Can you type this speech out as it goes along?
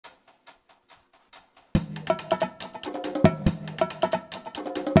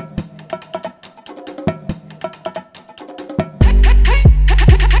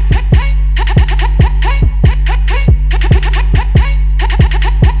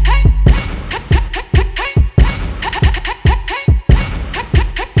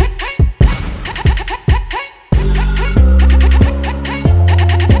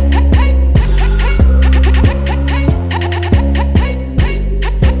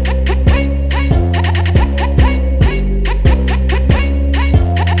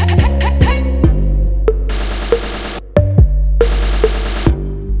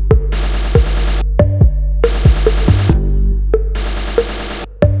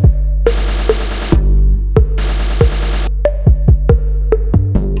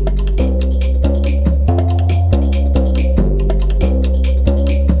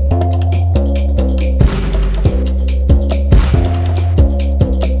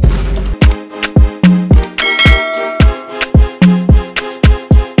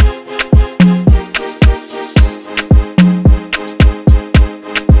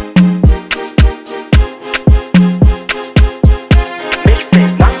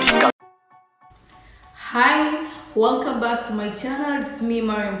Hi, welcome back to my channel. It's me,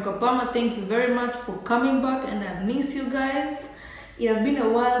 Maryam Kapama. Thank you very much for coming back, and I miss you guys. It has been a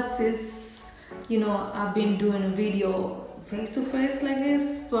while since I've been doing a video face to face like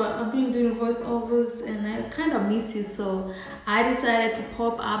this, but I've been doing voiceovers and I kind of miss you, so I decided to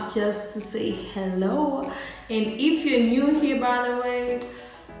pop up just to say hello. And if you're new here, by the way,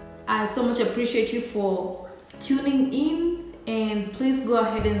 I so much appreciate you for tuning in, and please go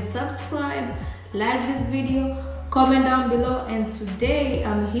ahead and subscribe, like this video, comment down below. And today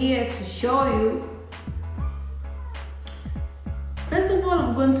I'm here to show you, first of all,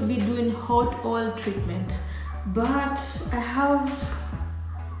 I'm going to be doing hot oil treatment, but I have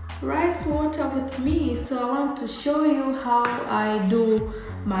rice water with me, so I want to show you how I do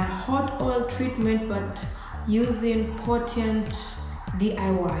my hot oil treatment but using potent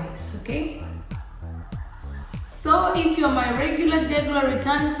DIYs. Okay, so if you're my regular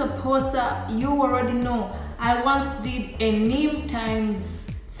returning supporter, you already know I once did a neem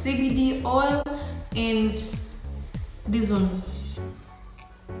times CBD oil, and this one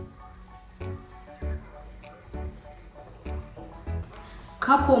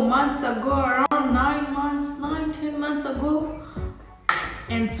couple months ago, around 10 months ago,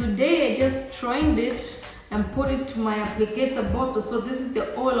 and today I just strained it and put it to my applicator bottle. So this is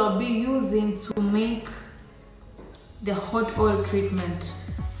the oil I'll be using to make the hot oil treatment.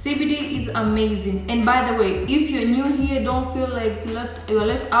 CBD is amazing. And by the way, if you're new here, don't feel like you're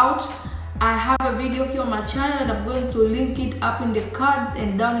left out. I have a video here on my channel and I'm going to link it up in the cards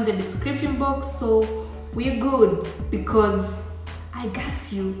and down in the description box, so we're good because I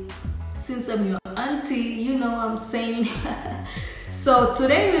got you. Since I'm your auntie, you know what I'm saying. So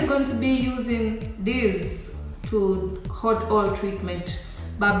today we're going to be using this to hot oil treatment.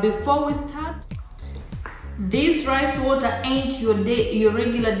 But before we start, this rice water ain't your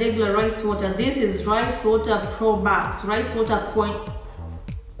regular rice water. This is rice water Pro Max, rice water point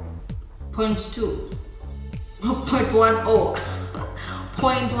 2, 0.10,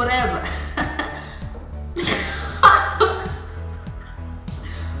 point whatever.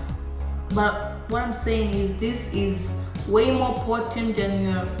 But what I'm saying is this is way more potent than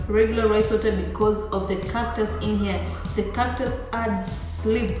your regular rice water because of the cactus in here. The cactus adds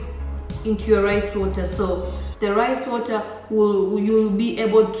sleep into your rice water, so the rice water you'll be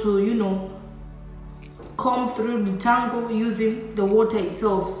able to comb through the tangle using the water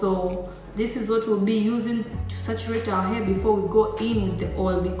itself. So this is what we'll be using to saturate our hair before we go in with the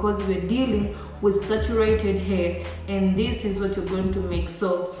oil, because we're dealing with saturated hair, and this is what you're going to make.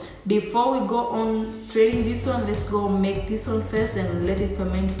 So before we go on straightening this one, let's go make this one first and let it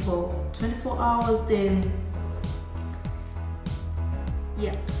ferment for 24 hours. Then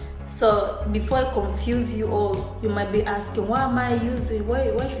yeah, so before I confuse you all, you might be asking, why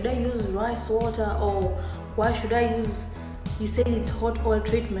should I use rice water, or why should I use, you say it's hot oil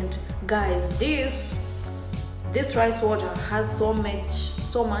treatment. Guys, this rice water has so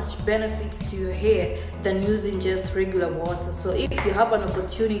much benefits to your hair than using just regular water. So if you have an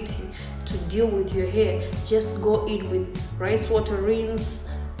opportunity to deal with your hair, just go in with rice water rinse,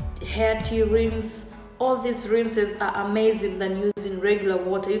 hair tea rinse. All these rinses are amazing than using regular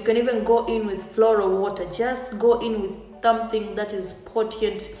water. You can even go in with floral water. Just go in with something that is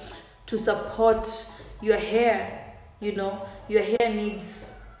potent to support your hair. Your hair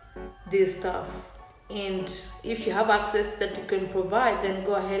needs this stuff, and if you have access that you can provide, then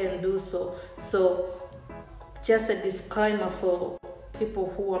go ahead and do so. So just a disclaimer for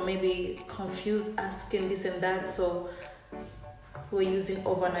people who are maybe confused, asking this and that. So we're using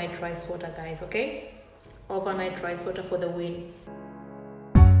overnight rice water, guys. Okay, overnight rice water for the win.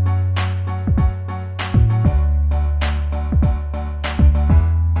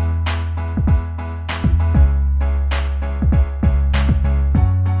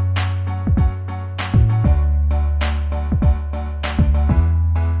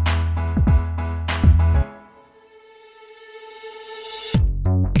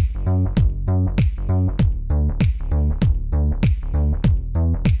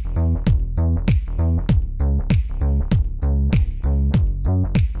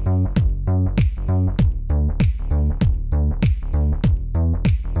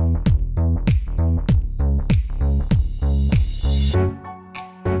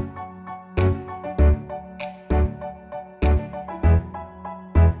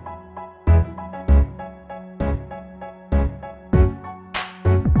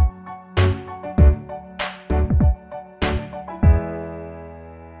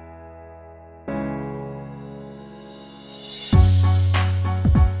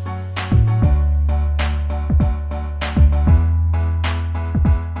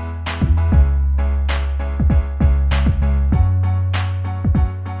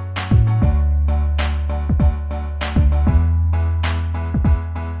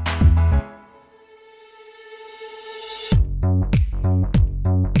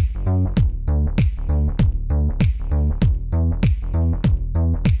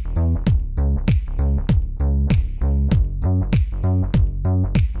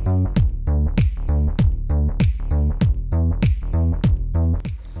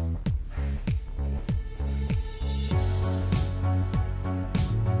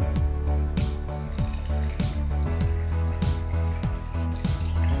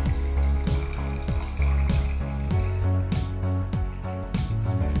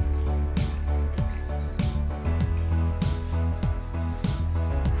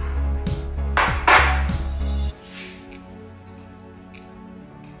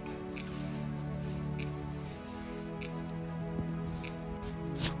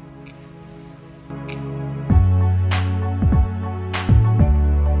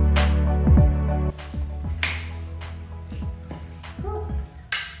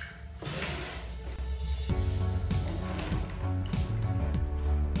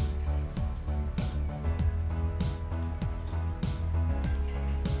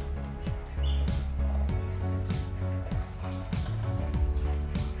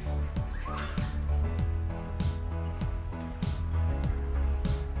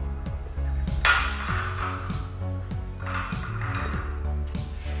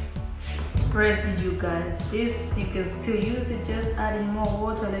 residue, guys. This you can still use it, just adding more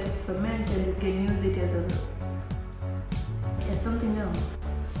water, let it ferment, and you can use it as something else.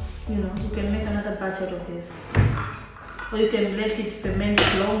 You know, you can make another batch out of this, or you can let it ferment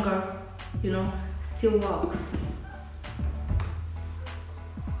longer. You know, still works.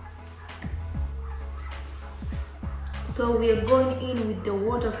 So we are going in with the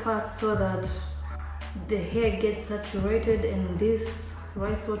water first so that the hair gets saturated, and this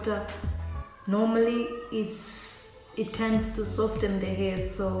rice water normally it tends to soften the hair.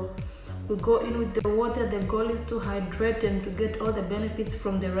 So we go in with the water. The goal is to hydrate and to get all the benefits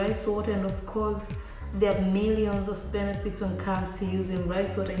from the rice water, and of course there are millions of benefits when it comes to using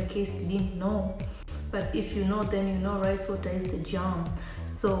rice water, in case you didn't know. But if you know, then you know rice water is the jam.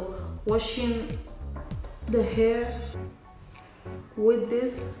 So washing the hair with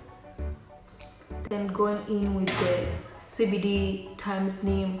this, then going in with the CBD times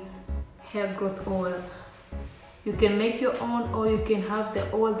neem hair growth oil. You can make your own, or you can have the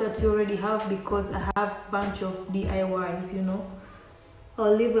oil that you already have, because I have a bunch of DIYs, you know.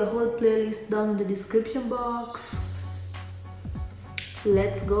 I'll leave a whole playlist down in the description box.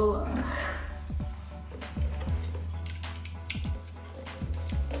 Let's go.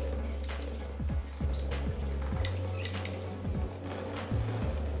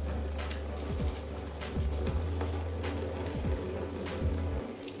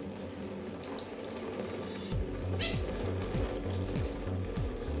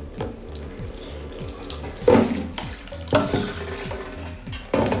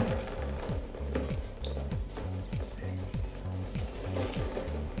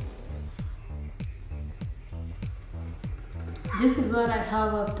 This is what I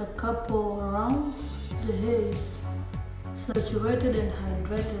have after a couple rounds. The hair is saturated and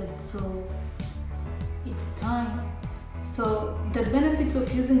hydrated, so it's time. So the benefits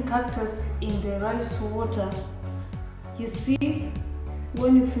of using cactus in the rice water, you see,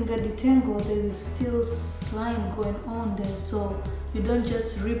 when your finger detangle, there is still slime going on there, so you don't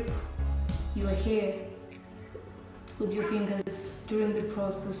just rip your hair with your fingers during the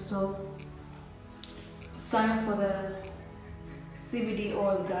process. So it's time for the CBD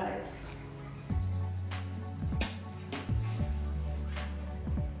oil, guys.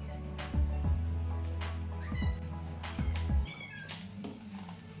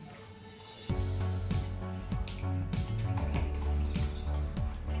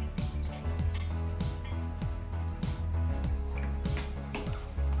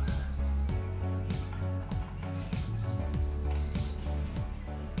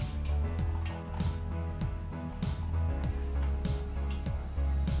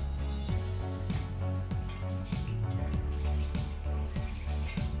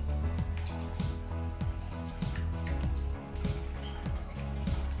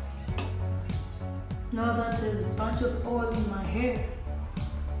 Now that there's a bunch of oil in my hair,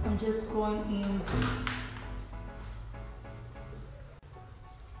 I'm just going in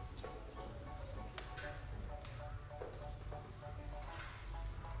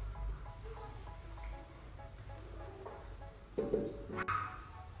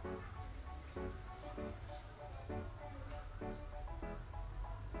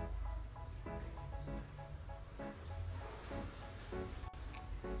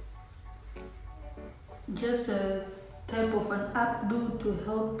just a type of an updo to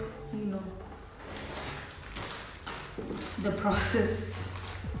help, you know, the process.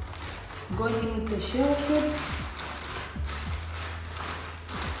 Going in with the shell kit,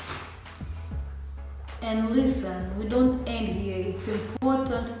 and listen, we don't end here. It's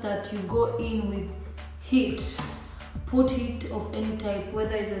important that you go in with heat. Put heat of any type,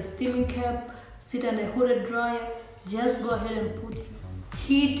 whether it's a steaming cap, sit on a hooded dryer, just go ahead and put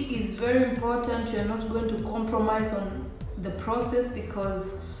heat. Is very important. You're not going to compromise on the process,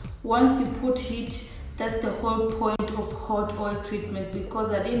 because once you put heat, that's the whole point of hot oil treatment,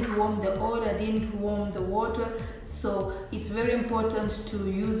 because I didn't warm the oil, I didn't warm the water. So it's very important to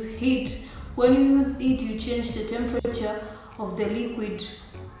use heat. When you use heat, you change the temperature of the liquid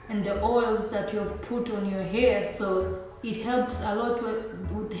and the oils that you have put on your hair, so it helps a lot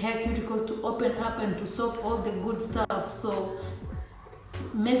with hair cuticles to open up and to soak all the good stuff. So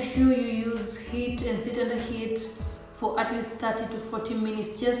make sure you use heat and sit under heat for at least 30 to 40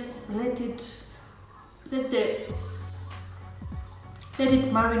 minutes. Just let it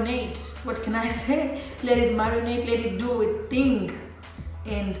marinate. What can I say? Let it marinate, let it do its thing.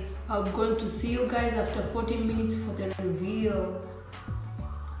 And I'm going to see you guys after 40 minutes for the reveal.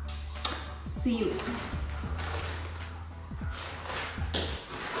 See you.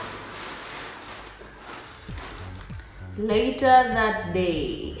 Later that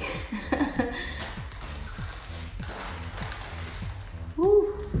day.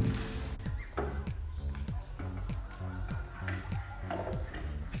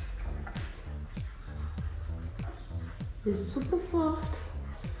 It's super soft.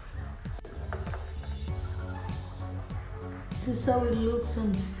 This is how it looks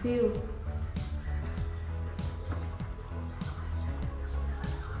and feels.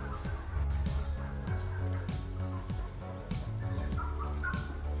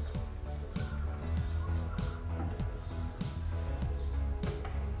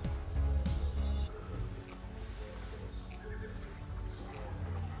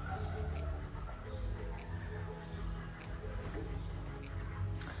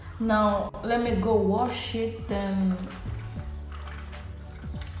 Now let me go wash it, then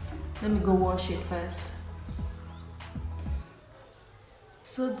let me go wash it first.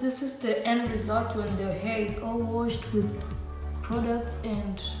 So this is the end result when the hair is all washed with products,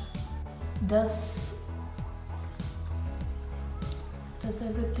 and that's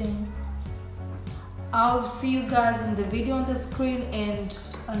everything. I'll see you guys in the video on the screen, and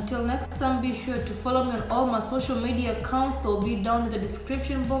until next time, be sure to follow me on all my social media accounts. They'll be down in the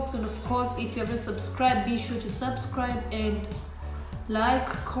description box, and of course, if you haven't subscribed, be sure to subscribe and like,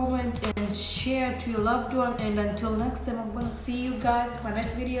 comment and share to your loved one. And until next time, I'm gonna see you guys in my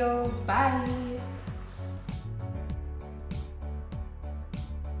next video. Bye.